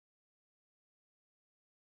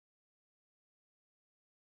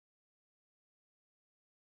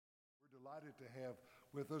delighted to have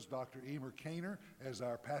with us Dr. Emir as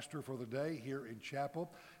our pastor for the day here in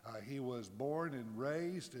chapel. He was born and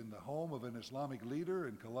raised in the home of an Islamic leader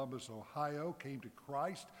in Columbus, Ohio, came to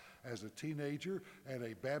Christ as a teenager at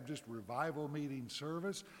a Baptist revival meeting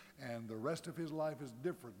service, and the rest of his life is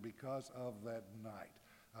different because of that night.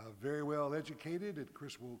 Very well educated at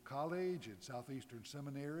Criswell College and Southeastern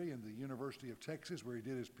Seminary and the University of Texas, where he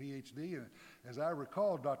did his PhD. And as I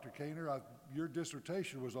recall, Dr. Kaner, your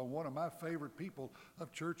dissertation was on one of my favorite people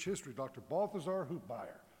of church history, Dr. Balthazar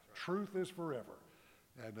Hubmaier. Truth is forever.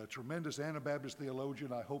 And a tremendous Anabaptist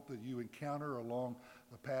theologian I hope that you encounter along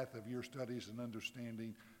the path of your studies and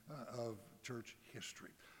understanding of church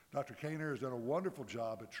history. Dr. Kaner has done a wonderful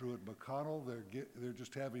job at Truett McConnell. They're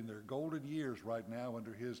just having their golden years right now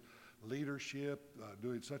under his leadership,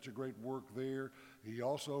 doing such a great work there. He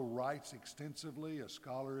also writes extensively, a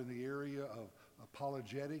scholar in the area of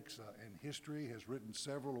apologetics and history, has written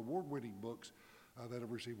several award-winning books that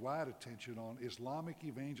have received wide attention on Islamic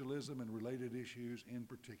evangelism and related issues in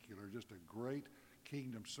particular. Just a great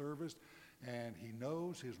kingdom service. And he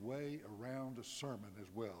knows his way around a sermon as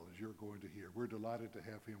well, as you're going to hear. We're delighted to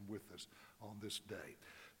have him with us on this day.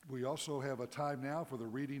 We also have a time now for the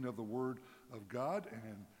reading of the Word of God.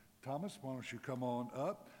 And Thomas, why don't you come on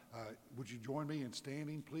up? Would you join me in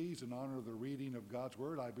standing, please, in honor of the reading of God's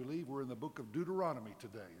Word? I believe we're in the book of Deuteronomy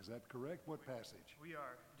today. Is that correct? What passage? We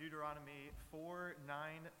are. Deuteronomy 4, 9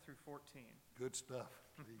 through 14. Good stuff,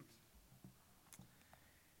 please.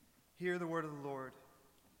 Hear the word of the Lord.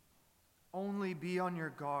 Only be on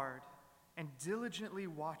your guard and diligently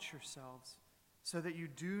watch yourselves, so that you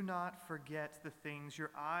do not forget the things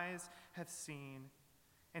your eyes have seen,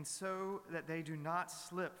 and so that they do not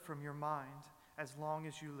slip from your mind as long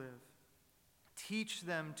as you live. Teach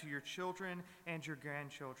them to your children and your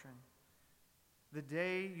grandchildren. The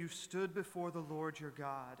day you stood before the Lord your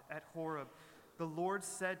God at Horeb, the Lord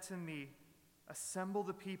said to me, "Assemble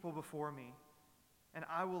the people before me, and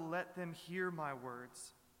I will let them hear my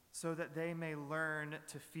words, so that they may learn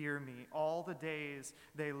to fear me all the days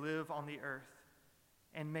they live on the earth,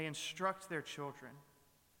 and may instruct their children.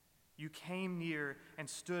 You came near and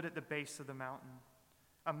stood at the base of the mountain,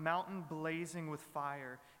 a mountain blazing with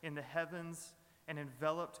fire in the heavens and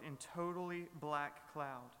enveloped in totally black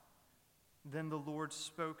cloud. Then the Lord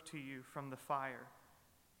spoke to you from the fire.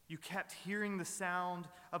 You kept hearing the sound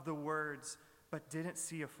of the words, but didn't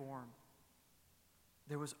see a form.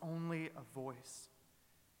 There was only a voice.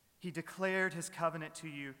 He declared his covenant to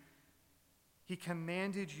you. He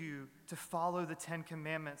commanded you to follow the 10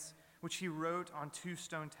 Commandments, which he wrote on 2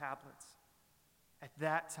 stone tablets. At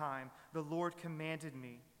that time, the Lord commanded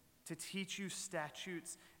me to teach you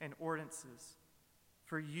statutes and ordinances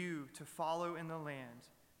for you to follow in the land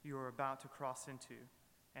you are about to cross into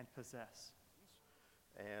and possess.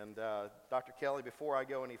 And Dr. Kelly, before I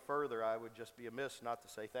go any further, I would just be amiss not to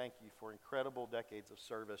say thank you for incredible decades of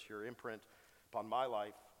service. Your imprint upon my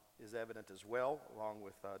life is evident as well, along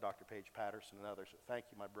with Dr. Paige Patterson and others. So thank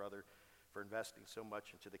you, my brother, for investing so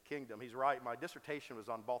much into the kingdom. He's right. My dissertation was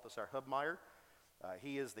on Balthazar Hubmaier.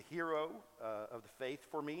 He is the hero of the faith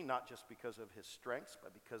for me, not just because of his strengths,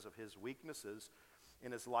 but because of his weaknesses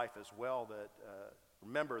in his life as well. That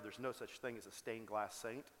remember, there's no such thing as a stained glass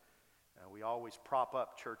saint. We always prop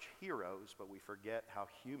up church heroes, but we forget how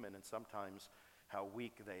human and sometimes how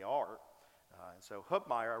weak they are. And so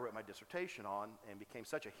Hubmaier, I wrote my dissertation on, and became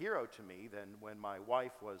such a hero to me. Then when my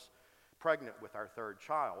wife was pregnant with our third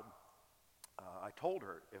child, I told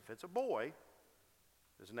her, if it's a boy,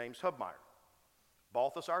 his name's Hubmaier.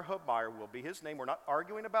 Balthazar Hubmaier will be his name. We're not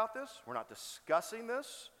arguing about this. We're not discussing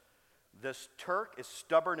this. This Turk is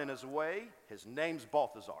stubborn in his way. His name's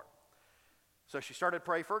Balthazar. So she started to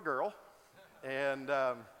pray for a girl. And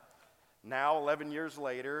now, 11 years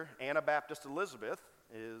later, Anabaptist Elizabeth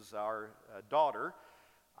is our daughter.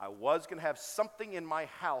 I was going to have something in my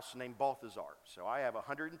house named Balthazar. So I have a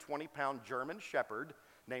 120-pound German shepherd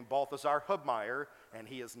named Balthazar Hubmaier, and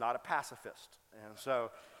he is not a pacifist. And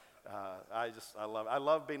so I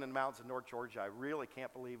love being in the mountains of North Georgia. I really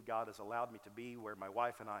can't believe God has allowed me to be where my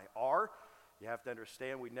wife and I are. You have to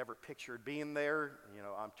understand, we never pictured being there. You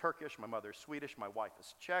know, I'm Turkish, my mother's Swedish, my wife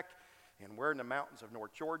is Czech, and we're in the mountains of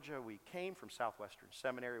North Georgia. We came from Southwestern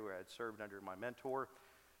Seminary, where I had served under my mentor.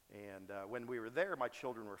 And when we were there, my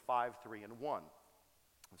children were 5, 3, and 1.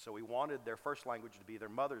 And so we wanted their first language to be their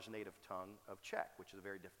mother's native tongue of Czech, which is a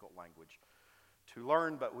very difficult language to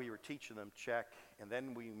learn, but we were teaching them Czech. And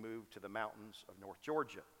then we moved to the mountains of North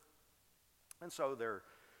Georgia. And so their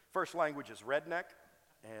first language is redneck,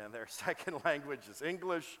 and their second language is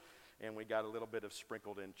English, and we got a little bit of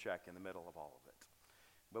sprinkled in Czech in the middle of all of it.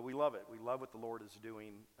 But we love it. We love what the Lord is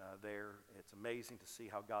doing there. It's amazing to see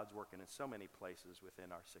how God's working in so many places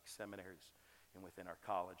within our 6 seminaries and within our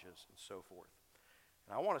colleges and so forth.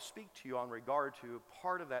 And I want to speak to you on regard to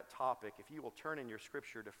part of that topic. If you will turn in your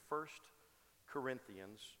scripture to 1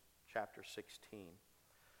 Corinthians chapter 16.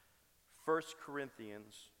 1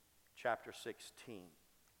 Corinthians chapter 16.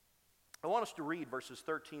 I want us to read verses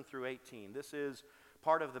 13 through 18. This is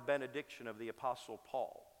part of the benediction of the Apostle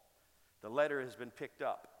Paul. The letter has been picked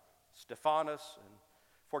up. Stephanas and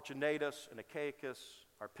Fortunatus and Achaicus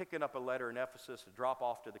are picking up a letter in Ephesus to drop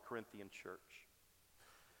off to the Corinthian church.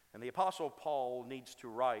 And the Apostle Paul needs to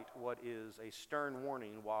write what is a stern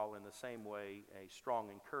warning, while in the same way a strong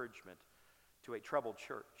encouragement to a troubled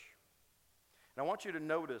church. And I want you to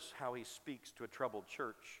notice how he speaks to a troubled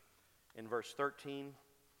church in verse 13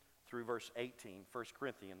 through verse 18, 1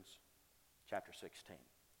 Corinthians chapter 16.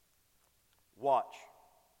 Watch.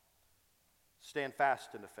 Stand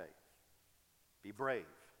fast in the faith. Be brave.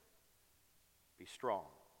 Be strong.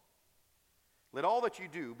 Let all that you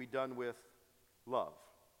do be done with love.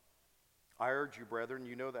 I urge you, brethren,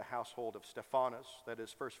 you know the household of Stephanas, that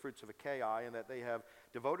is, first fruits of Achaia, and that they have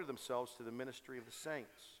devoted themselves to the ministry of the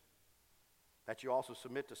saints, that you also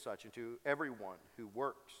submit to such, and to everyone who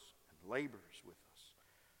works and labors with us.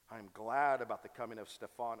 I am glad about the coming of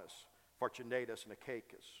Stephanas, Fortunatus, and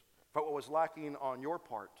Achaicus, for what was lacking on your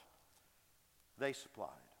part, they supplied.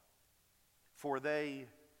 For they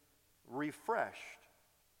refreshed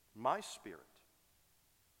my spirit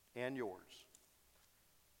and yours.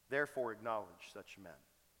 Therefore acknowledge such men.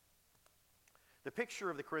 The picture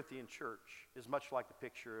of the Corinthian church is much like the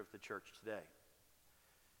picture of the church today.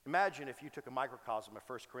 Imagine if you took a microcosm of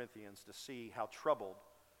 1 Corinthians to see how troubled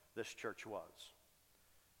this church was.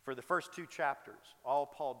 For the first 2 chapters, all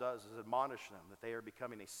Paul does is admonish them that they are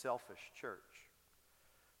becoming a selfish church.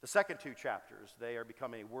 The second 2 chapters, they are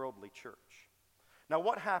becoming a worldly church. Now,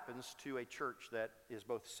 what happens to a church that is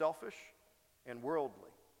both selfish and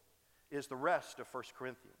worldly is the rest of 1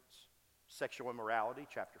 Corinthians. Sexual immorality,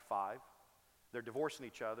 chapter 5. They're divorcing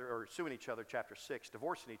each other, or suing each other, chapter 6.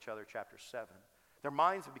 Divorcing each other, chapter 7. Their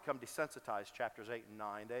minds have become desensitized, chapters 8 and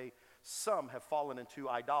 9. Some have fallen into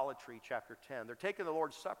idolatry, chapter 10. They're taking the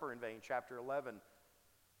Lord's Supper in vain, chapter 11.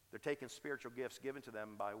 They're taking spiritual gifts given to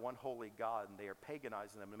them by one holy God, and they are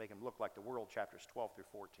paganizing them to make them look like the world, chapters 12 through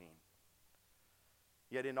 14.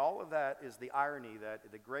 Yet in all of that is the irony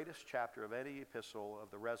that the greatest chapter of any epistle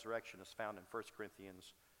of the resurrection is found in 1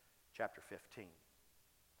 Corinthians chapter 15.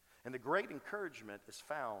 And the great encouragement is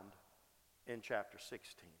found in chapter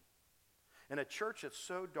 16. In a church that's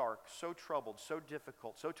so dark, so troubled, so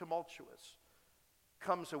difficult, so tumultuous,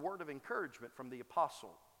 comes a word of encouragement from the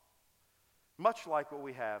apostle, much like what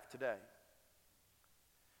we have today.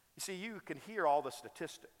 You see, you can hear all the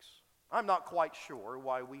statistics. I'm not quite sure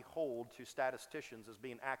why we hold to statisticians as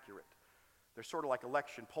being accurate. They're sort of like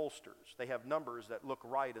election pollsters. They have numbers that look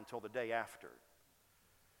right until the day after.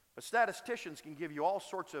 But statisticians can give you all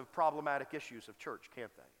sorts of problematic issues of church,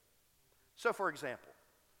 can't they? So, for example,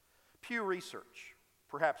 Pew Research,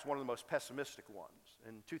 perhaps one of the most pessimistic ones,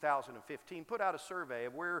 in 2015 put out a survey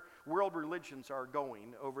of where world religions are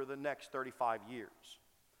going over the next 35 years.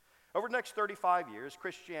 Over the next 35 years,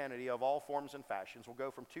 Christianity of all forms and fashions will go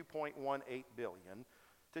from 2.18 billion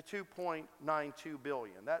to 2.92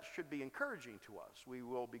 billion. That should be encouraging to us. We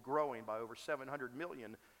will be growing by over 700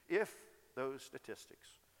 million if those statistics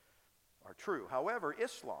are true. However,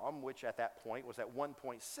 Islam, which at that point was at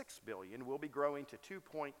 1.6 billion, will be growing to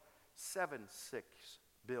 2.76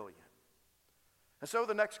 billion. And so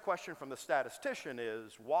the next question from the statistician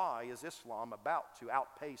is, why is Islam about to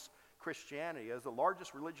outpace Christianity as the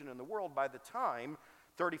largest religion in the world by the time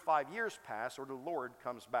 35 years pass or the Lord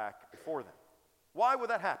comes back before them? Why would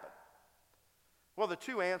that happen? Well, the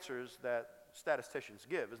 2 answers that statisticians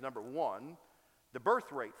give is, number 1, the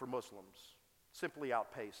birth rate for Muslims simply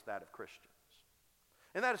outpaced that of Christians.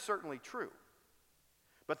 And that is certainly true.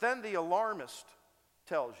 But then the alarmist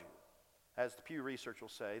tells you, as the Pew Research will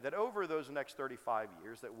say, that over those next 35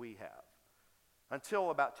 years that we have, until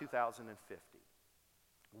about 2050,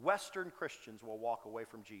 Western Christians will walk away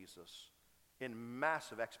from Jesus in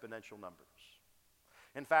massive exponential numbers.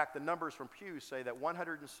 In fact, the numbers from Pew say that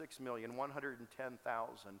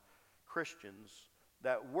 106,110,000 Christians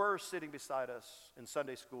that were sitting beside us in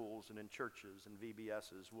Sunday schools and in churches and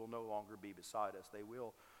VBSs will no longer be beside us. They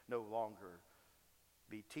will no longer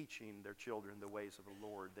be teaching their children the ways of the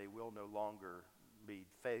Lord. They will no longer be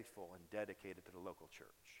faithful and dedicated to the local church.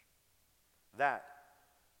 That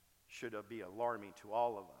should be alarming to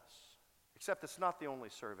all of us, except it's not the only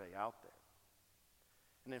survey out there.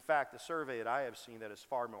 And in fact, the survey that I have seen that is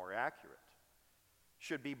far more accurate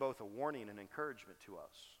should be both a warning and encouragement to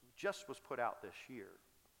us. Just was put out this year.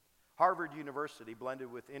 Harvard University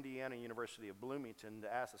blended with Indiana University of Bloomington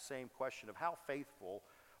to ask the same question of how faithful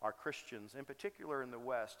are Christians, in particular in the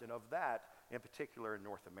West, and of that, in particular in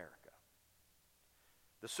North America.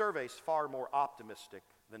 The survey is far more optimistic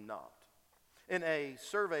than not. In a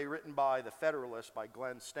survey written by The Federalist by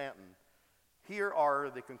Glenn Stanton, here are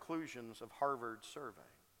the conclusions of Harvard's survey.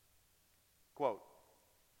 Quote,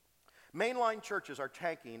 mainline churches are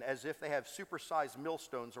tanking as if they have supersized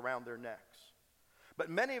millstones around their necks. But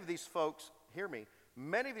many of these folks, hear me,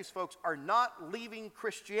 many of these folks are not leaving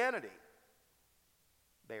Christianity.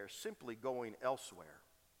 They are simply going elsewhere.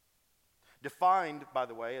 Defined, by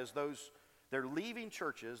the way, as those, they're leaving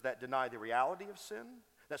churches that deny the reality of sin,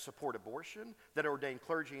 that support abortion, that ordain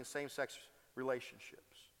clergy in same-sex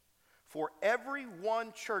relationships. For every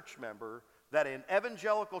one church member that an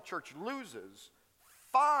evangelical church loses,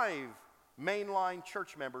 5 mainline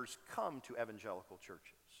church members come to evangelical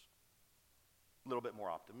churches. A little bit more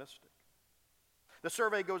optimistic. The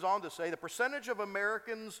survey goes on to say the percentage of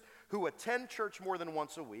Americans who attend church more than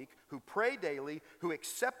once a week, who pray daily, who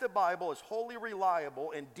accept the Bible as wholly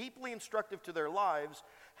reliable and deeply instructive to their lives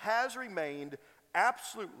has remained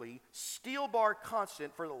absolutely steel bar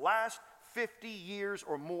constant for the last 50 years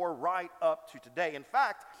or more right up to today. In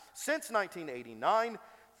fact, since 1989,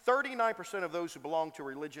 39% of those who belong to a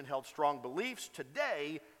religion held strong beliefs.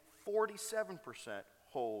 Today, 47%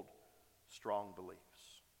 hold strong beliefs.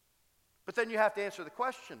 But then you have to answer the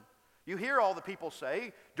question. You hear all the people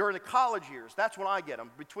say, during the college years, that's when I get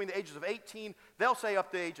them, between the ages of 18, they'll say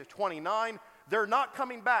up to the age of 29, they're not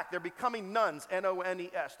coming back, they're becoming nuns,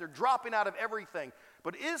 N-O-N-E-S. They're dropping out of everything.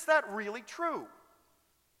 But is that really true?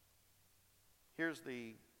 Here's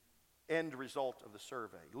the end result of the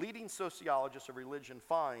survey. Leading sociologists of religion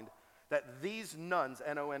find that these nuns,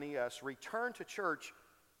 N-O-N-E-S, return to church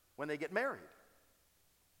when they get married,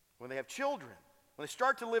 when they have children, when they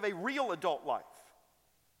start to live a real adult life.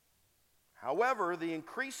 However, the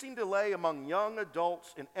increasing delay among young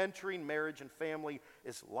adults in entering marriage and family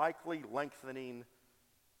is likely lengthening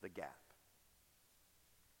the gap.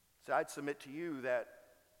 So I'd submit to you that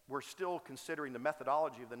we're still considering the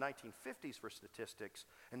methodology of the 1950s for statistics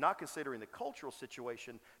and not considering the cultural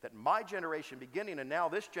situation that my generation beginning and now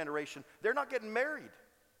this generation, they're not getting married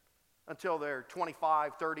until they're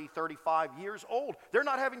 25, 30, 35 years old. They're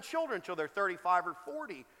not having children until they're 35 or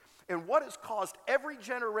 40. And what has caused every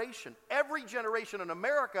generation in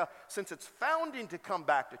America since its founding to come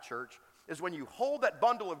back to church is when you hold that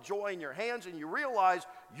bundle of joy in your hands and you realize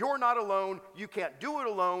you're not alone, you can't do it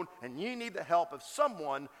alone, and you need the help of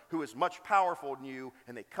someone who is much powerful than you,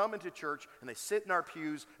 and they come into church and they sit in our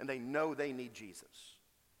pews and they know they need Jesus.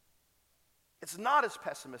 It's not as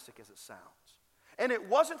pessimistic as it sounds. And it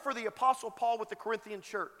wasn't for the Apostle Paul with the Corinthian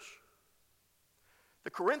church.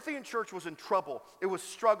 The Corinthian church was in trouble. It was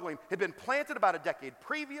struggling. It had been planted about a decade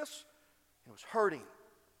previous, and it was hurting.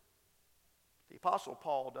 The Apostle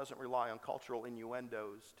Paul doesn't rely on cultural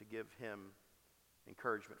innuendos to give him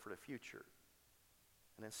encouragement for the future.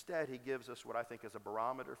 And instead, he gives us what I think is a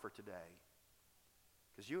barometer for today.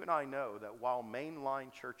 Because you and I know that while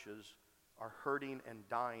mainline churches are hurting and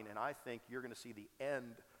dying, and I think you're going to see the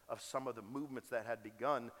end of some of the movements that had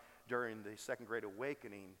begun during the Second Great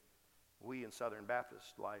Awakening, we in Southern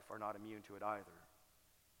Baptist life are not immune to it either.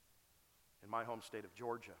 In my home state of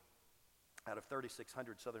Georgia, out of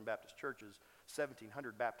 3,600 Southern Baptist churches,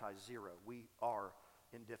 1,700 baptized zero. We are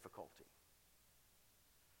in difficulty.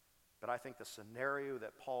 But I think the scenario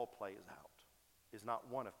that Paul plays out is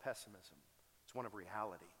not one of pessimism. It's one of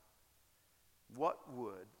reality. What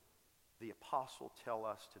would the apostle tell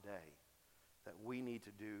us today that we need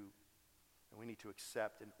to do and we need to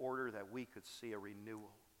accept in order that we could see a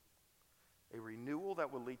renewal? A renewal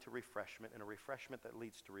that will lead to refreshment, and a refreshment that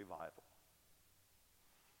leads to revival.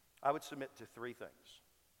 I would submit to 3 things.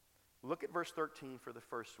 Look at verse 13 for the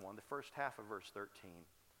first one, the first half of verse 13.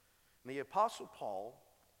 And the Apostle Paul,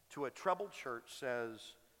 to a troubled church, says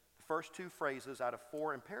the first 2 phrases out of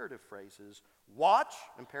 4 imperative phrases. Watch,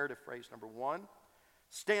 imperative phrase number 1.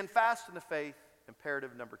 Stand fast in the faith,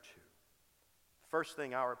 imperative number 2. The first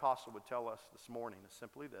thing our apostle would tell us this morning is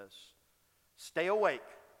simply this: stay awake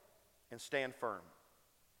and stand firm.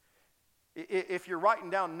 If you're writing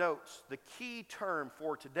down notes, the key term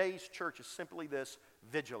for today's church is simply this: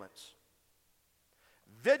 vigilance.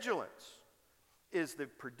 Vigilance is the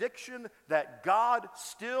prediction that God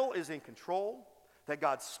still is in control, that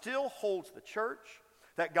God still holds the church,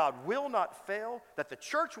 that God will not fail, that the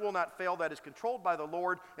church will not fail, that is controlled by the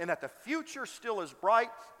Lord, and that the future still is bright,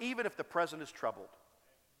 even if the present is troubled.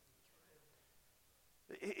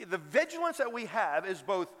 The vigilance that we have is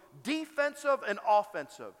both defensive and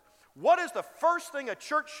offensive. What is the first thing a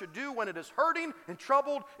church should do when it is hurting and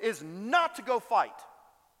troubled is not to go fight.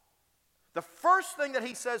 The first thing that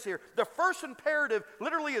he says here, the first imperative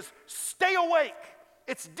literally is stay awake.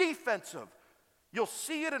 It's defensive. You'll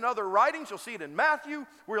see it in other writings. You'll see it in Matthew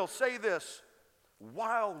where he'll say this,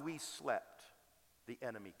 while we slept, the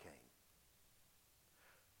enemy came.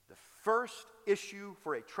 The first issue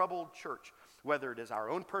for a troubled church, whether it is our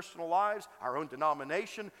own personal lives, our own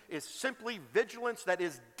denomination, is simply vigilance that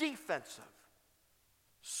is defensive.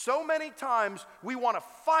 So many times we want to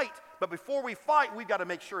fight, but before we fight, we've got to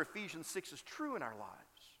make sure Ephesians 6 is true in our lives.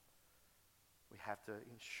 We have to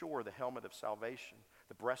ensure the helmet of salvation,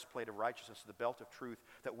 the breastplate of righteousness, the belt of truth,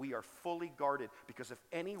 that we are fully guarded, because if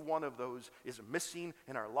any one of those is missing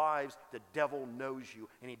in our lives, the devil knows you.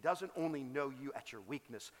 And he doesn't only know you at your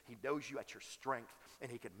weakness, he knows you at your strength.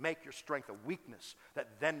 And he can make your strength a weakness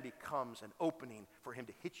that then becomes an opening for him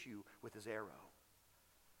to hit you with his arrow.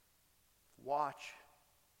 Watch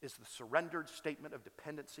is the surrendered statement of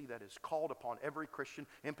dependency that is called upon every Christian,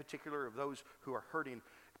 in particular of those who are hurting,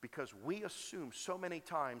 because we assume so many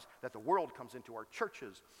times that the world comes into our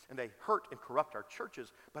churches and they hurt and corrupt our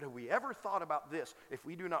churches. But have we ever thought about this? If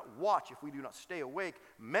we do not watch, if we do not stay awake,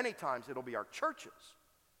 many times it'll be our churches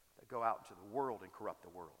that go out into the world and corrupt the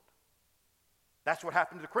world. That's what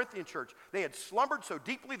happened to the Corinthian church. They had slumbered so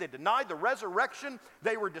deeply, they denied the resurrection.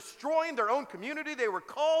 They were destroying their own community. They were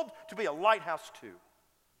called to be a lighthouse too.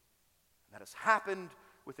 And that has happened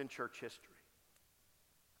within church history.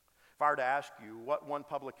 If I were to ask you what one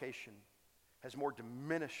publication has more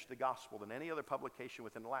diminished the gospel than any other publication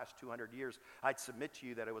within the last 200 years, I'd submit to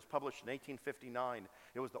you that it was published in 1859.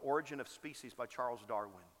 It was The Origin of Species by Charles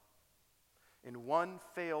Darwin. In one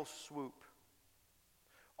fell swoop,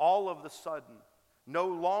 all of the sudden, no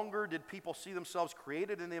longer did people see themselves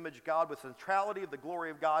created in the image of God with centrality of the glory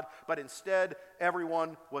of God, but instead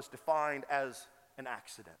everyone was defined as an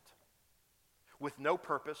accident with no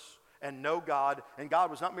purpose and no God. And God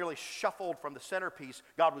was not merely shuffled from the centerpiece,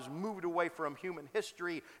 God was moved away from human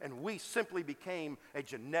history, and we simply became a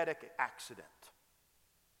genetic accident.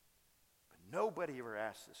 But nobody ever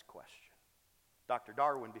asked this question. Dr.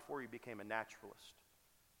 Darwin, before you became a naturalist,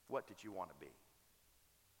 what did you want to be?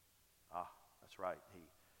 That's right. He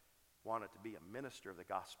wanted to be a minister of the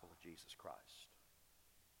gospel of Jesus Christ.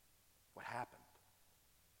 What happened?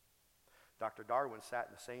 Dr. Darwin sat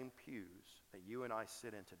in the same pews that you and I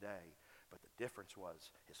sit in today, but the difference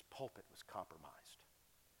was his pulpit was compromised.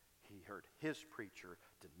 He heard his preacher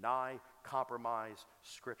deny, compromise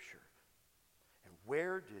Scripture. And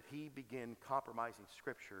where did he begin compromising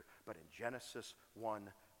Scripture but in Genesis 1:1?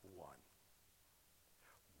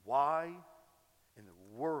 Why in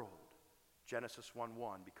the world Genesis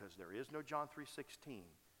 1:1? Because there is no John 3:16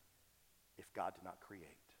 if God did not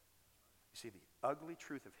create. You see, the ugly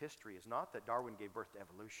truth of history is not that Darwin gave birth to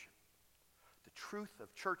evolution. The truth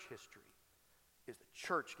of church history is the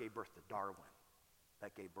church gave birth to Darwin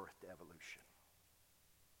that gave birth to evolution.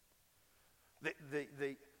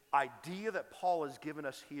 The idea that Paul has given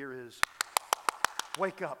us here is,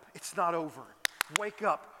 wake up, it's not over. Wake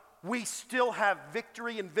up. We still have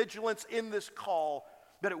victory and vigilance in this call.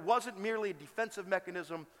 But it wasn't merely a defensive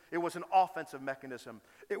mechanism, it was an offensive mechanism.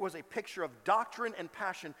 It was a picture of doctrine and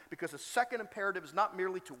passion, because the second imperative is not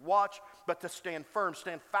merely to watch, but to stand firm,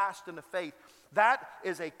 stand fast in the faith. That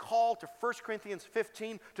is a call to 1 Corinthians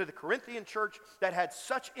 15, to the Corinthian church that had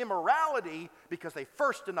such immorality because they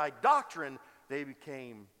first denied doctrine, they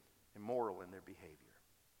became immoral in their behavior.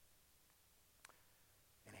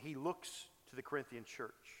 And he looks to the Corinthian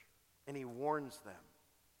church and he warns them.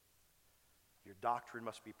 Your doctrine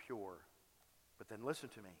must be pure. But then listen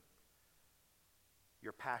to me.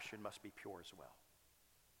 Your passion must be pure as well.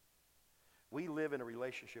 We live in a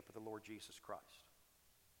relationship with the Lord Jesus Christ.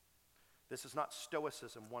 This is not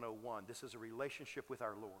Stoicism 101. This is a relationship with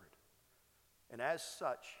our Lord. And as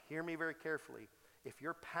such, hear me very carefully, if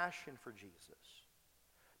your passion for Jesus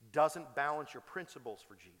doesn't balance your principles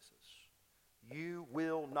for Jesus, you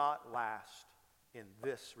will not last in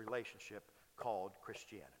this relationship called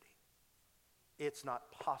Christianity. It's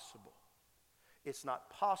not possible. It's not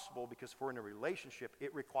possible because if we're in a relationship,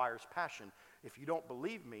 it requires passion. If you don't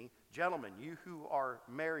believe me, gentlemen, you who are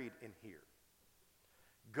married in here,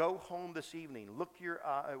 go home this evening, look your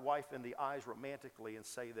wife in the eyes romantically and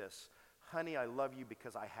say this, honey, I love you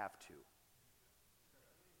because I have to.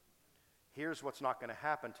 Here's what's not going to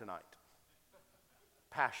happen tonight.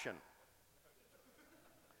 Passion.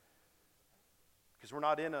 Because we're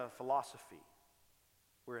not in a philosophy.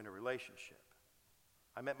 We're in a relationship.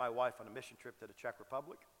 I met my wife on a mission trip to the Czech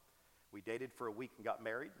Republic. We dated for a week and got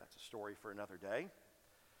married. That's a story for another day.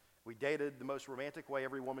 We dated the most romantic way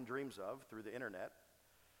every woman dreams of, through the internet.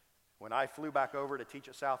 When I flew back over to teach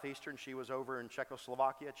at Southeastern, she was over in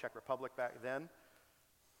Czechoslovakia, Czech Republic back then,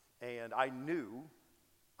 and I knew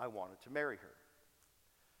I wanted to marry her.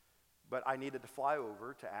 But I needed to fly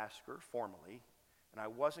over to ask her formally, and I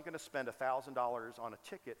wasn't going to spend $1,000 on a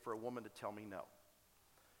ticket for a woman to tell me no.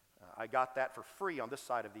 I got that for free on this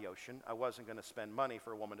side of the ocean. I wasn't going to spend money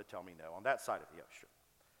for a woman to tell me no on that side of the ocean.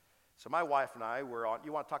 So my wife and I were on,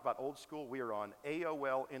 you want to talk about old school? We were on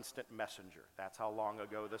AOL Instant Messenger. That's how long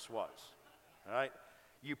ago this was. All right?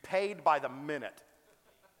 You paid by the minute.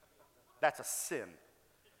 That's a sin.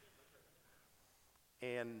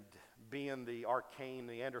 And being the arcane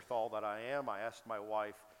Neanderthal that I am, I asked my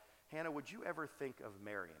wife, Hannah, would you ever think of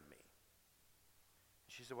marrying me?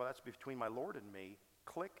 She said, well, that's between my Lord and me.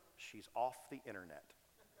 Click, she's off the internet.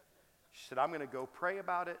 She said, I'm going to go pray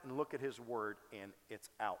about it and look at his word, and it's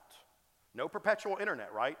out. No perpetual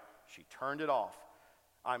internet, right? She turned it off.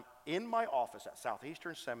 I'm in my office at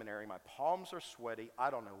Southeastern Seminary. My palms are sweaty. I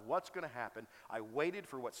don't know what's going to happen. I waited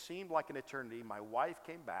for what seemed like an eternity. My wife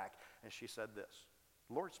came back, and she said this.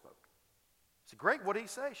 The Lord spoke. I said, great, what did he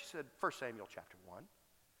say? She said, 1 Samuel chapter 1.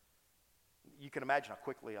 You can imagine how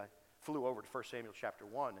quickly I flew over to 1 Samuel chapter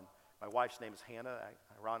 1, and my wife's name is Hannah.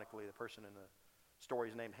 Ironically, the person in the story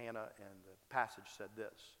is named Hannah, and the passage said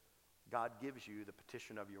this. God gives you the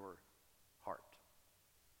petition of your heart.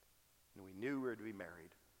 And we knew we were to be married.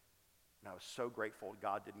 And I was so grateful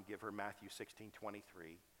God didn't give her Matthew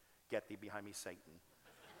 16:23, get thee behind me, Satan.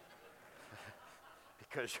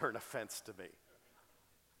 Because you're an offense to me.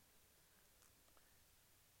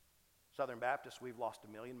 Southern Baptists, we've lost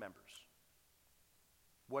 1 million members.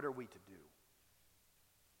 What are we to do?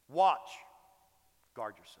 Watch.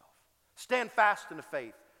 Guard yourself. Stand fast in the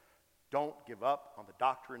faith. Don't give up on the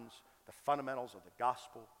doctrines, the fundamentals of the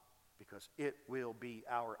gospel, because it will be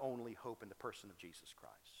our only hope in the person of Jesus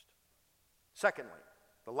Christ. Secondly,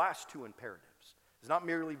 the last two imperatives is not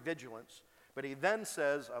merely vigilance, but he then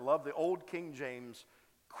says, I love the old King James,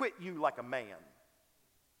 quit you like a man.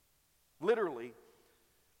 Literally,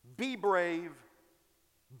 be brave,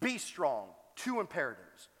 be strong. Two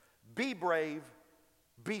imperatives. Be brave,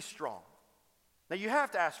 be strong. Now you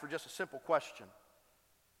have to ask for just a simple question.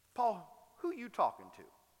 Paul, who are you talking to?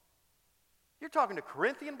 You're talking to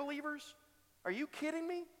Corinthian believers? Are you kidding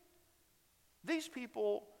me? These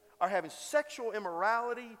people are having sexual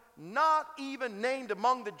immorality, not even named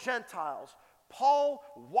among the Gentiles. Paul,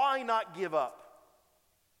 why not give up?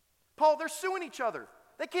 Paul, they're suing each other.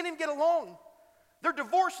 They can't even get along. They're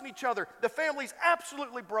divorcing each other. The family's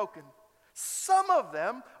absolutely broken. Some of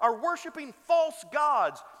them are worshiping false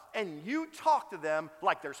gods, and you talk to them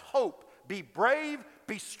like there's hope. Be brave,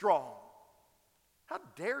 be strong. How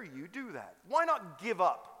dare you do that? Why not give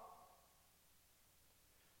up?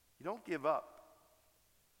 You don't give up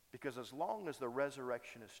because as long as the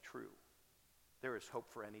resurrection is true, there is hope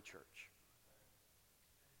for any church.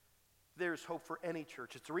 There's hope for any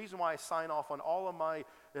church. It's the reason why I sign off on all of my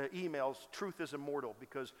emails, truth is immortal,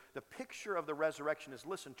 because the picture of the resurrection is,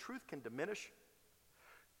 listen, truth can diminish,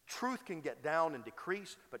 truth can get down and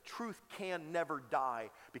decrease, but truth can never die,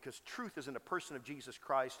 because truth is in the person of Jesus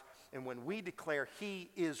Christ, and when we declare He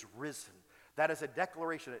is risen, that is a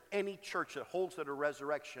declaration that any church that holds to the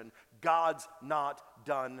resurrection, God's not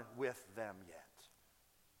done with them yet.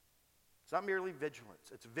 It's not merely vigilance,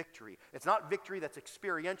 it's victory. It's not victory that's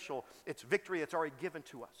experiential, it's victory that's already given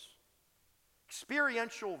to us.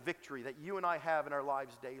 Experiential victory that you and I have in our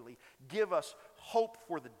lives daily give us hope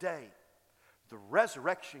for the day. The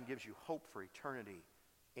resurrection gives you hope for eternity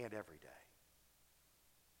and every day.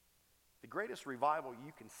 The greatest revival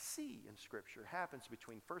you can see in Scripture happens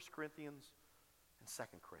between 1 Corinthians and 2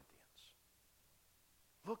 Corinthians.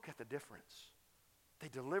 Look at the difference. They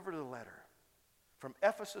delivered a letter from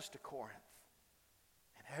Ephesus to Corinth,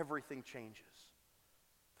 and everything changes.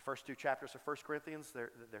 The first two chapters of 1 Corinthians,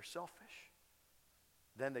 they're selfish.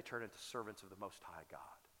 Then they turn into servants of the Most High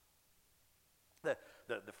God.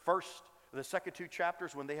 The second two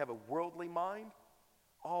chapters, when they have a worldly mind,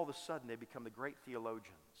 all of a sudden they become the great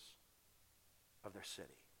theologians of their city.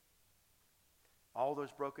 All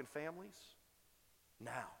those broken families,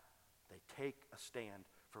 now they take a stand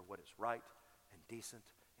for what is right and decent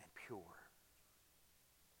and pure.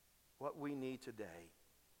 What we need today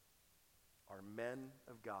are men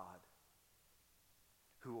of God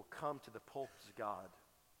who will come to the pulpits of God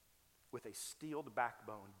with a steeled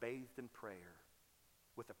backbone, bathed in prayer,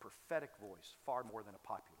 with a prophetic voice far more than a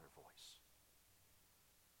popular voice.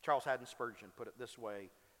 Charles Haddon Spurgeon put it this way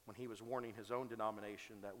when he was warning his own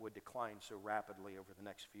denomination that would decline so rapidly over the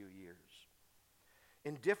next few years.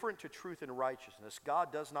 Indifferent to truth and righteousness,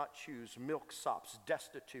 God does not choose milksops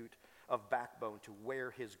destitute of backbone to wear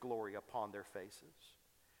his glory upon their faces.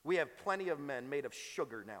 We have plenty of men made of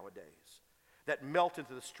sugar nowadays that melt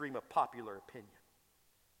into the stream of popular opinion.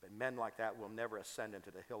 But men like that will never ascend into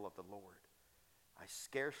the hill of the Lord. I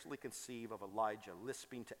scarcely conceive of Elijah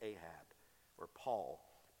lisping to Ahab or Paul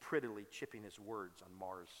prettily chipping his words on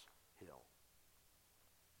Mars Hill.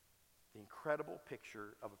 The incredible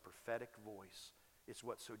picture of a prophetic voice is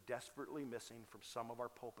what's so desperately missing from some of our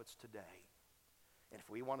pulpits today. And if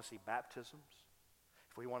we want to see baptisms,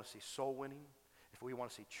 if we want to see soul winning, if we want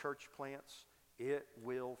to see church plants, it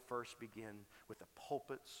will first begin with the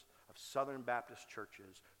pulpits of Southern Baptist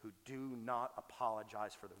churches who do not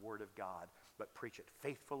apologize for the Word of God, but preach it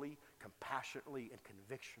faithfully, compassionately, and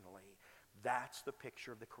convictionally. That's the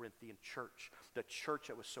picture of the Corinthian church. The church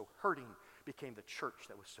that was so hurting became the church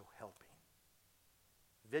that was so helping.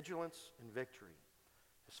 Vigilance and victory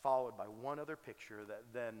is followed by one other picture that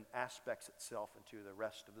then aspects itself into the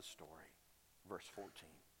rest of the story. Verse 14.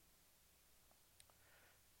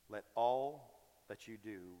 Let all that you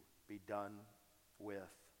do be done with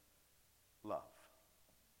love.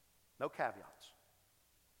 No caveats.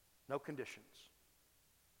 No conditions.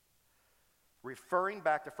 Referring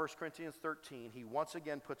back to 1 Corinthians 13, he once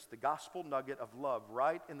again puts the gospel nugget of love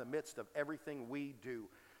right in the midst of everything we do.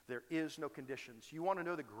 There is no conditions. You want to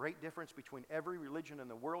know the great difference between every religion in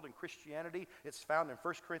the world and Christianity? It's found in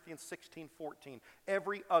 1 Corinthians 16:14.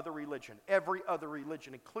 Every other religion,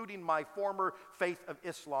 including my former faith of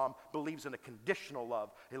Islam, believes in a conditional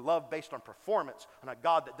love, a love based on performance, and a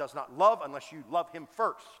God that does not love unless you love him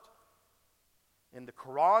first. In the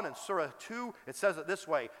Quran, in Surah 2, it says it this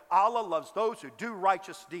way: Allah loves those who do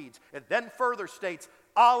righteous deeds. It then further states,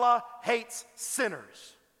 Allah hates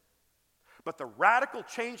sinners. But the radical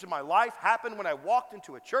change in my life happened when I walked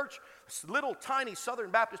into a church, this little tiny Southern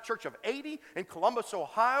Baptist church of 80 in Columbus,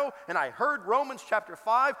 Ohio, and I heard Romans chapter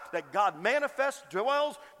 5, that God manifests,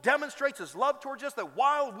 dwells, demonstrates his love towards us, that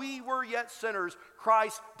while we were yet sinners,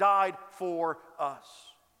 Christ died for us.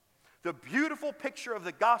 The beautiful picture of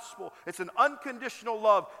the gospel, it's an unconditional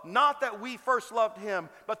love, not that we first loved him,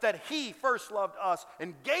 but that he first loved us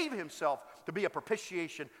and gave himself to be a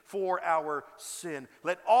propitiation for our sin.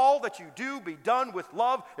 Let all that you do be done with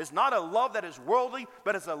love. Is not a love that is worldly,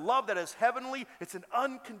 but it's a love that is heavenly. It's an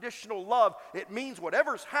unconditional love. It means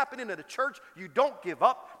whatever's happening in a church, you don't give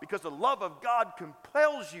up, because the love of God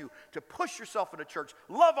compels you to push yourself in a church,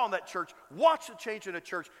 love on that church, watch the change in a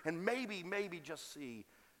church, and maybe just see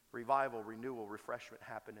revival, renewal, refreshment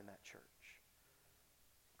happen in that church.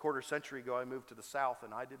 Quarter century ago, I moved to the South,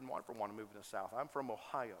 and I didn't want to move to the South. I'm from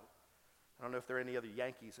Ohio. I don't know if there are any other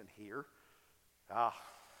Yankees in here.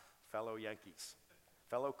 Fellow Yankees,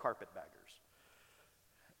 fellow carpetbaggers.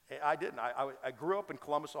 I didn't. I grew up in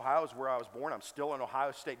Columbus, Ohio, is where I was born. I'm still an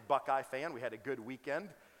Ohio State Buckeye fan. We had a good weekend.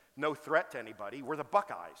 No threat to anybody. We're the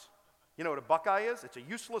Buckeyes. You know what a Buckeye is? It's a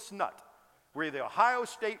useless nut. We're the Ohio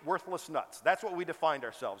State worthless nuts. That's what we defined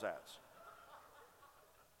ourselves as.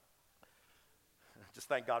 Just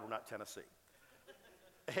thank God we're not Tennessee.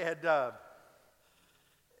 And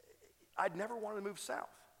I'd never wanted to move south.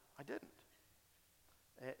 I didn't.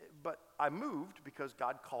 But I moved because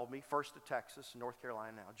God called me first to Texas, North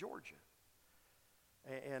Carolina, now Georgia.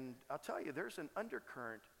 And I'll tell you, there's an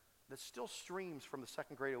undercurrent that still streams from the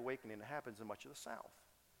Second Great Awakening that happens in much of the South.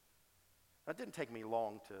 It didn't take me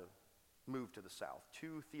long to move to the South.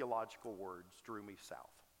 Two theological words drew me south: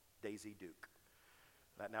 Daisy Duke.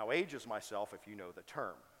 That now ages myself, if you know the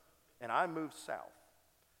term. And I moved south.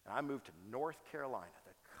 And I moved to North Carolina,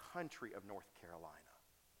 the country of North Carolina.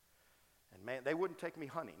 And man, they wouldn't take me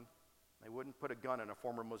hunting. They wouldn't put a gun in a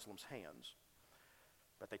former Muslim's hands.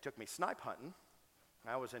 But they took me snipe hunting.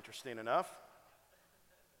 That was interesting enough.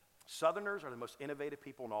 Southerners are the most innovative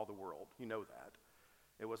people in all the world. You know that.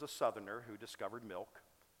 It was a Southerner who discovered milk,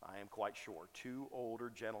 I am quite sure. Two older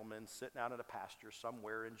gentlemen sitting out in a pasture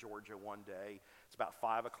somewhere in Georgia one day. It's about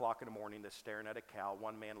 5 o'clock in the morning. They're staring at a cow.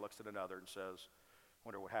 One man looks at another and says,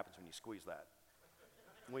 "Wonder what happens when you squeeze that."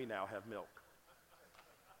 We now have milk.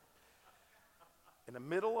 In the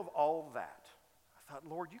middle of all of that, I thought,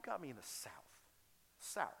 Lord, you got me in the South.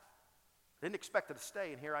 South. Didn't expect it to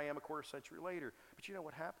stay, and here I am a quarter century later. But you know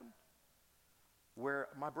what happened? Where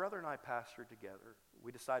my brother and I pastored together,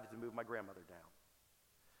 we decided to move my grandmother down.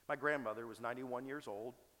 My grandmother was 91 years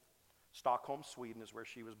old. Stockholm, Sweden is where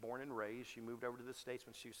she was born and raised. She moved over to the States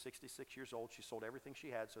when she was 66 years old. She sold everything she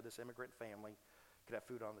had so this immigrant family could have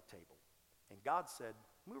food on the table. And God said,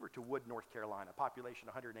 move her to Wood, North Carolina, population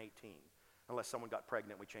 118. Unless someone got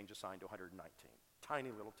pregnant, we changed the sign to 119.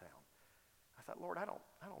 Tiny little town. I thought, Lord, I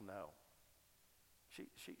don't know.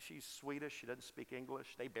 She's Swedish. She doesn't speak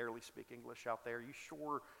English. They barely speak English out there. You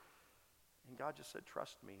sure? And God just said,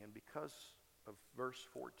 trust me. And because of verse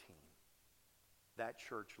 14, that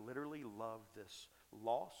church literally loved this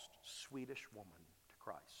lost Swedish woman to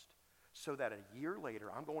Christ. So that a year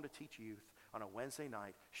later, I'm going to teach youth on a Wednesday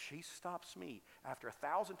night. She stops me. After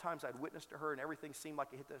 1,000 times I'd witnessed to her and everything seemed like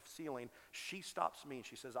it hit the ceiling, she stops me and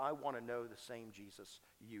she says, I want to know the same Jesus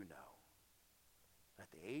you know.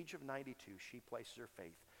 At the age of 92, she places her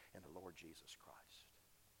faith in the Lord Jesus Christ.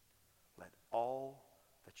 Let all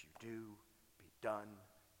that you do be done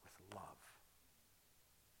with love.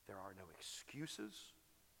 There are no excuses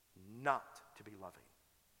not to be loving.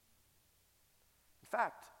 In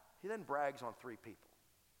fact, he then brags on 3 people.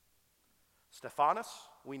 Stephanas,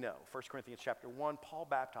 we know, 1 Corinthians chapter 1, Paul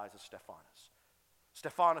baptizes Stephanas.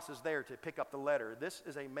 Stephanas is there to pick up the letter. This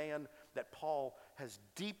is a man that Paul has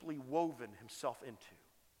deeply woven himself into.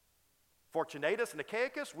 Fortunatus and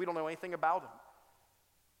Achaicus, we don't know anything about them.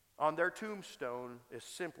 On their tombstone is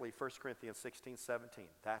simply 1 Corinthians 16, 17.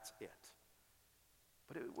 That's it.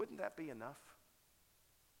 But wouldn't that be enough?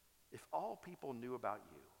 If all people knew about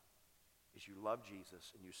you is you loved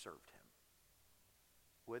Jesus and you served him,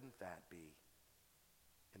 wouldn't that be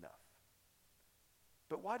enough?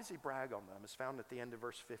 But why does he brag on them? It's found at the end of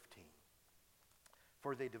verse 15.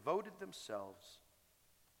 For they devoted themselves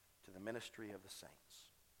to the ministry of the saints.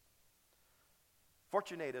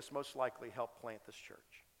 Fortunatus most likely helped plant this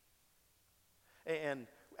church. And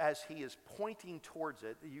as he is pointing towards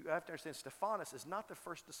it, you have to understand Stephanas is not the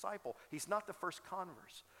first disciple. He's not the first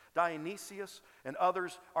converse. Dionysius and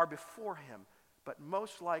others are before him. But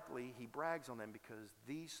most likely he brags on them because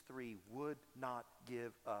these 3 would not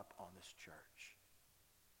give up on this church.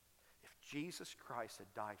 If Jesus Christ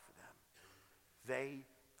had died for them, they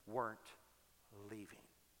weren't leaving.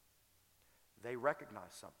 They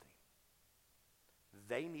recognized something.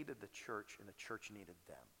 They needed the church and the church needed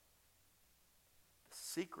them. The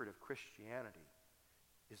secret of Christianity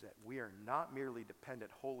is that we are not merely dependent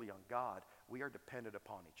wholly on God, we are dependent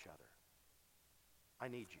upon each other. I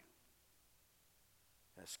need you.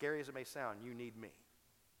 And as scary as it may sound, you need me.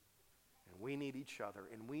 And we need each other,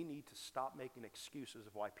 and we need to stop making excuses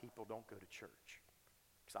of why people don't go to church.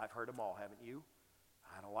 Because I've heard them all, haven't you?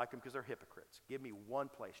 I don't like them because they're hypocrites. Give me one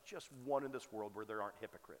place, just one in this world where there aren't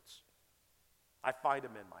hypocrites. I find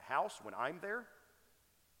them in my house when I'm there.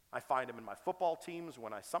 I find them in my football teams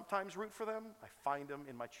when I sometimes root for them. I find them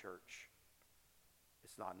in my church.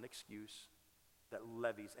 It's not an excuse that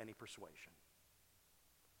levies any persuasion.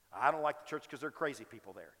 I don't like the church because there are crazy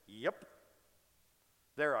people there. Yep.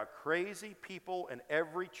 There are crazy people in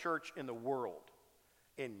every church in the world.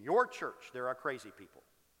 In your church, there are crazy people.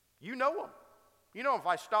 You know them. You know, if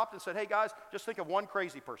I stopped and said, hey guys, just think of one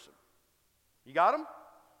crazy person. You got them?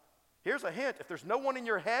 Here's a hint. If there's no one in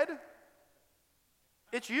your head,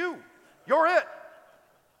 it's you. You're it.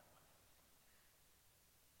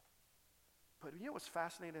 But you know what's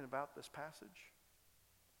fascinating about this passage?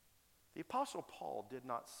 The Apostle Paul did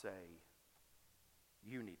not say,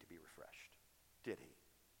 you need to be refreshed, did he?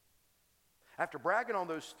 After bragging on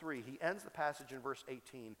those 3, he ends the passage in verse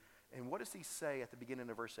 18. And what does he say at the beginning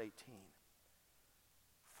of verse 18?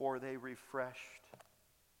 For they refreshed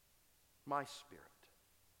my spirit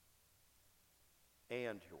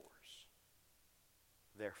and yours.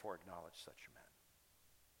 Therefore acknowledge such men.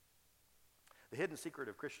 The hidden secret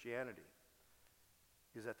of Christianity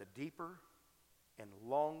is that the deeper and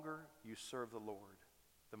longer you serve the Lord,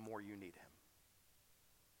 the more you need him.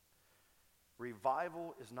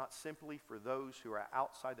 Revival is not simply for those who are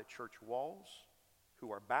outside the church walls,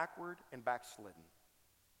 who are backward and backslidden.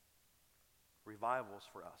 Revival is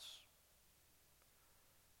for us.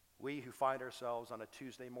 We who find ourselves on a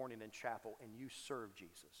Tuesday morning in chapel and you serve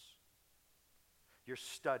Jesus. You're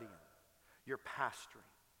studying, you're pastoring,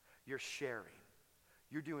 you're sharing.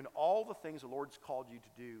 You're doing all the things the Lord's called you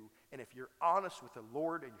to do. And if you're honest with the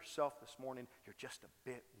Lord and yourself this morning, you're just a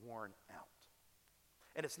bit worn out.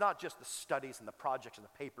 And it's not just the studies and the projects and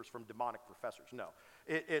the papers from demonic professors. No,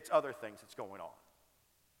 it's other things that's going on.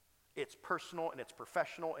 It's personal and it's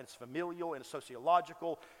professional and it's familial and it's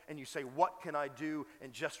sociological. And you say, what can I do?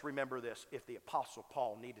 And just remember this, if the Apostle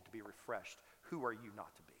Paul needed to be refreshed, who are you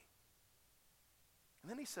not to be?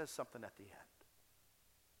 And then he says something at the end.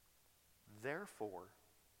 Therefore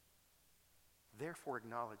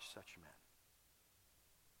acknowledge such men.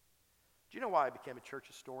 Do you know why I became a church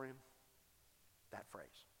historian? That phrase.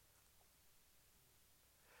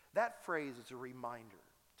 That phrase is a reminder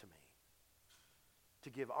to me to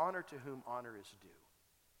give honor to whom honor is due.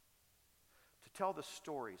 to tell the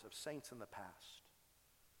stories of saints in the past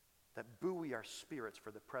that buoy our spirits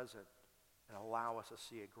for the present and allow us to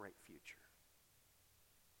see a great future.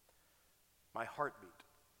 My heartbeat,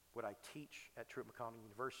 what I teach at Truett McConnell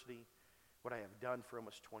University, what I have done for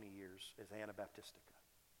almost 20 years, is Anabaptistica.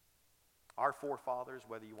 Our forefathers,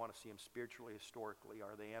 whether you want to see them spiritually, historically,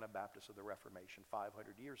 are the Anabaptists of the Reformation 500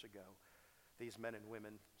 years ago. These men and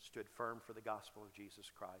women stood firm for the gospel of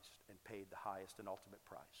Jesus Christ and paid the highest and ultimate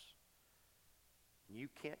price. And you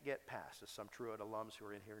can't get past, as some Truett alums who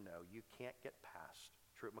are in here know, you can't get past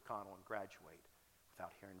Truett McConnell and graduate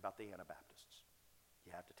without hearing about the Anabaptists.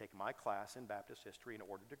 You have to take my class in Baptist history in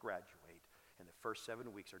order to graduate, and the first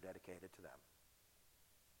 7 weeks are dedicated to them.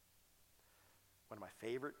 One of my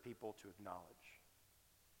favorite people to acknowledge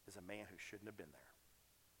is a man who shouldn't have been there.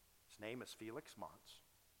 His name is Felix Mons.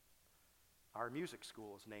 Our music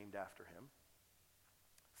school is named after him.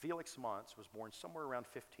 Felix Mons was born somewhere around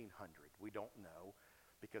 1500. We don't know,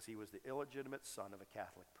 because he was the illegitimate son of a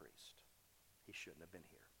Catholic priest. He shouldn't have been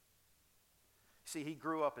here. See, he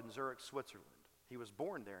grew up in Zurich, Switzerland. He was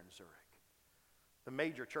born there in Zurich. The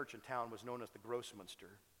major church in town was known as the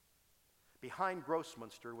Grossmünster. Behind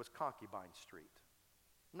Grossmünster was Concubine Street,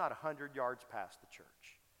 not 100 yards past the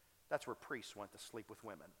church. That's where priests went to sleep with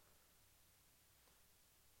women.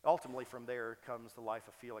 Ultimately, from there comes the life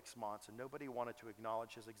of Felix Mons, and nobody wanted to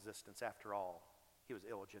acknowledge his existence. After all, he was an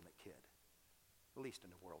illegitimate kid, at least in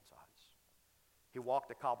the world's eyes. He walked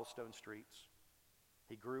the cobblestone streets.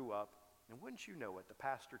 He grew up, and wouldn't you know it, the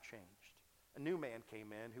pastor changed. A new man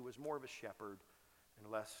came in who was more of a shepherd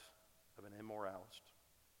and less of an immoralist.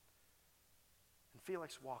 And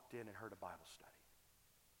Felix walked in and heard a Bible study.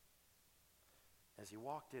 As he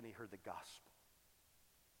walked in, he heard the gospel.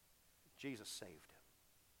 Jesus saved him.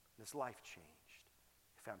 And his life changed.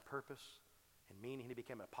 He found purpose and meaning. He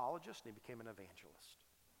became an apologist and he became an evangelist.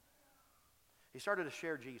 He started to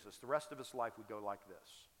share Jesus. The rest of his life would go like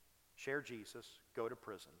this: share Jesus, go to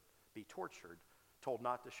prison, be tortured, told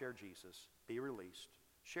not to share Jesus, be released,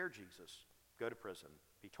 share Jesus, go to prison,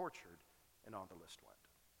 be tortured, and on the list went.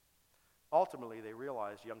 Ultimately, they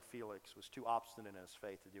realized young Felix was too obstinate in his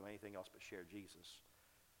faith to do anything else but share Jesus.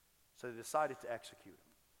 So they decided to execute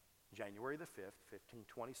him. January the 5th,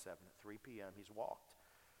 1527, at 3 p.m., he's walked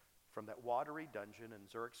from that watery dungeon in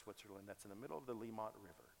Zurich, Switzerland, that's in the middle of the Limont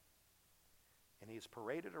River. And he is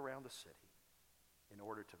paraded around the city in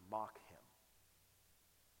order to mock him.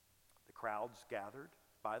 The crowds gathered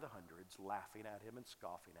by the hundreds, laughing at him and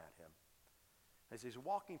scoffing at him. As he's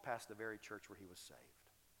walking past the very church where he was saved,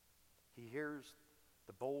 he hears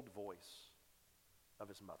the bold voice of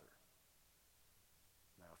his mother.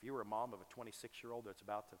 Now, if you were a mom of a 26-year-old that's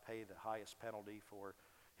about to pay the highest penalty for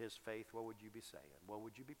his faith, what would you be saying? What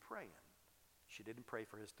would you be praying? She didn't pray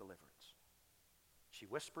for his deliverance. She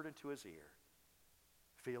whispered into his ear,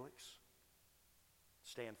 "Felix,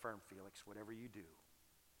 stand firm, Felix. Whatever you do,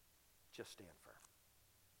 just stand firm."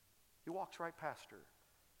 He walks right past her.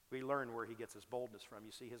 We learn where he gets his boldness from.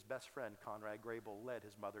 You see, his best friend, Conrad Grable, led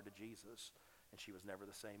his mother to Jesus, and she was never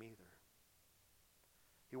the same either.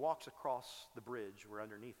 He walks across the bridge where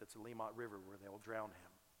underneath it's the Limont River where they will drown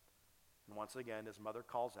him. And once again, his mother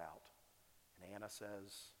calls out, and Anna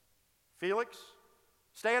says, "Felix,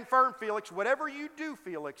 stand firm, Felix. Whatever you do,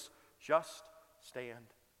 Felix, just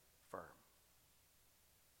stand firm."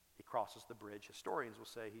 He crosses the bridge. Historians will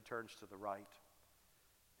say he turns to the right.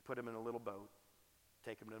 They put him in a little boat,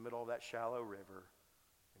 take him to the middle of that shallow river,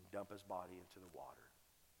 and dump his body into the water.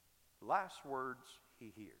 The last words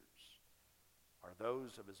he hears are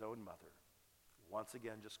those of his own mother. Once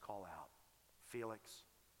again, just call out, "Felix,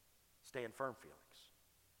 stand firm, Felix.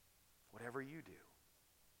 Whatever you do,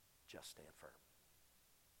 just stand firm."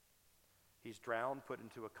 He's drowned, put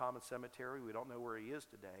into a common cemetery. We don't know where he is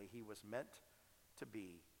today. He was meant to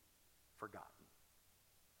be forgotten.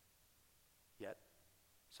 Yet,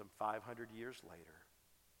 some 500 years later,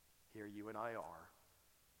 here you and I are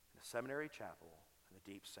in a seminary chapel in the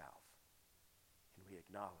deep south, and we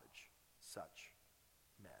acknowledge such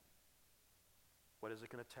men. What is it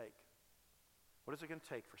going to take? What is it going to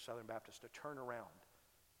take for Southern Baptists to turn around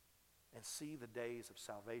and see the days of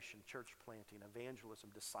salvation, church planting,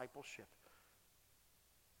 evangelism, discipleship?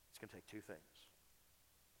 It's going to take two things.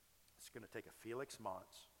 It's going to take a Felix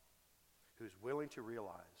Mons who's willing to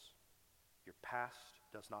realize your past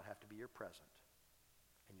does not have to be your present,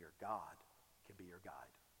 and your God can be your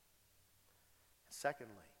guide. And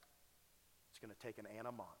secondly, it's going to take an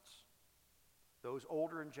Anna Mons, those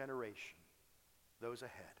older in generation, those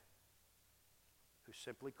ahead, who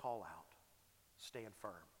simply call out, "Stand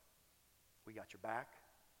firm. We got your back,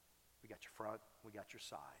 we got your front, we got your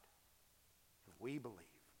side." And we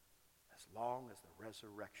believe, as as long as the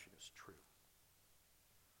resurrection is true,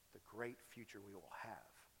 the great future we will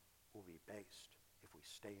have will be based if we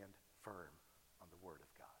stand firm on the Word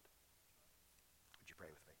of God. Would you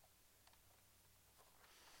pray with me?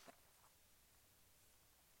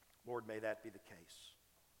 Lord, may that be the case.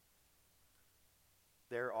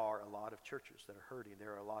 There are a lot of churches that are hurting.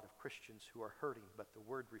 There are a lot of Christians who are hurting, but the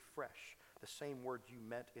word refresh, the same word you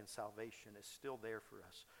meant in salvation, is still there for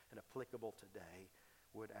us and applicable today.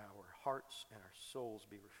 Would our hearts and our souls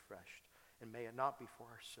be refreshed? And may it not be for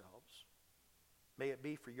ourselves. May it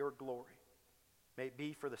be for your glory. May it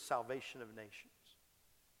be for the salvation of nations.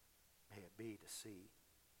 May it be to see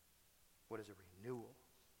what is a renewal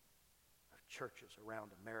of churches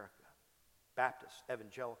around America, Baptist,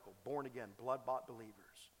 evangelical, born-again, blood-bought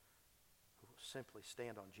believers who will simply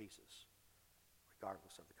stand on Jesus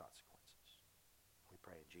regardless of the consequences. We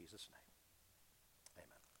pray in Jesus' name.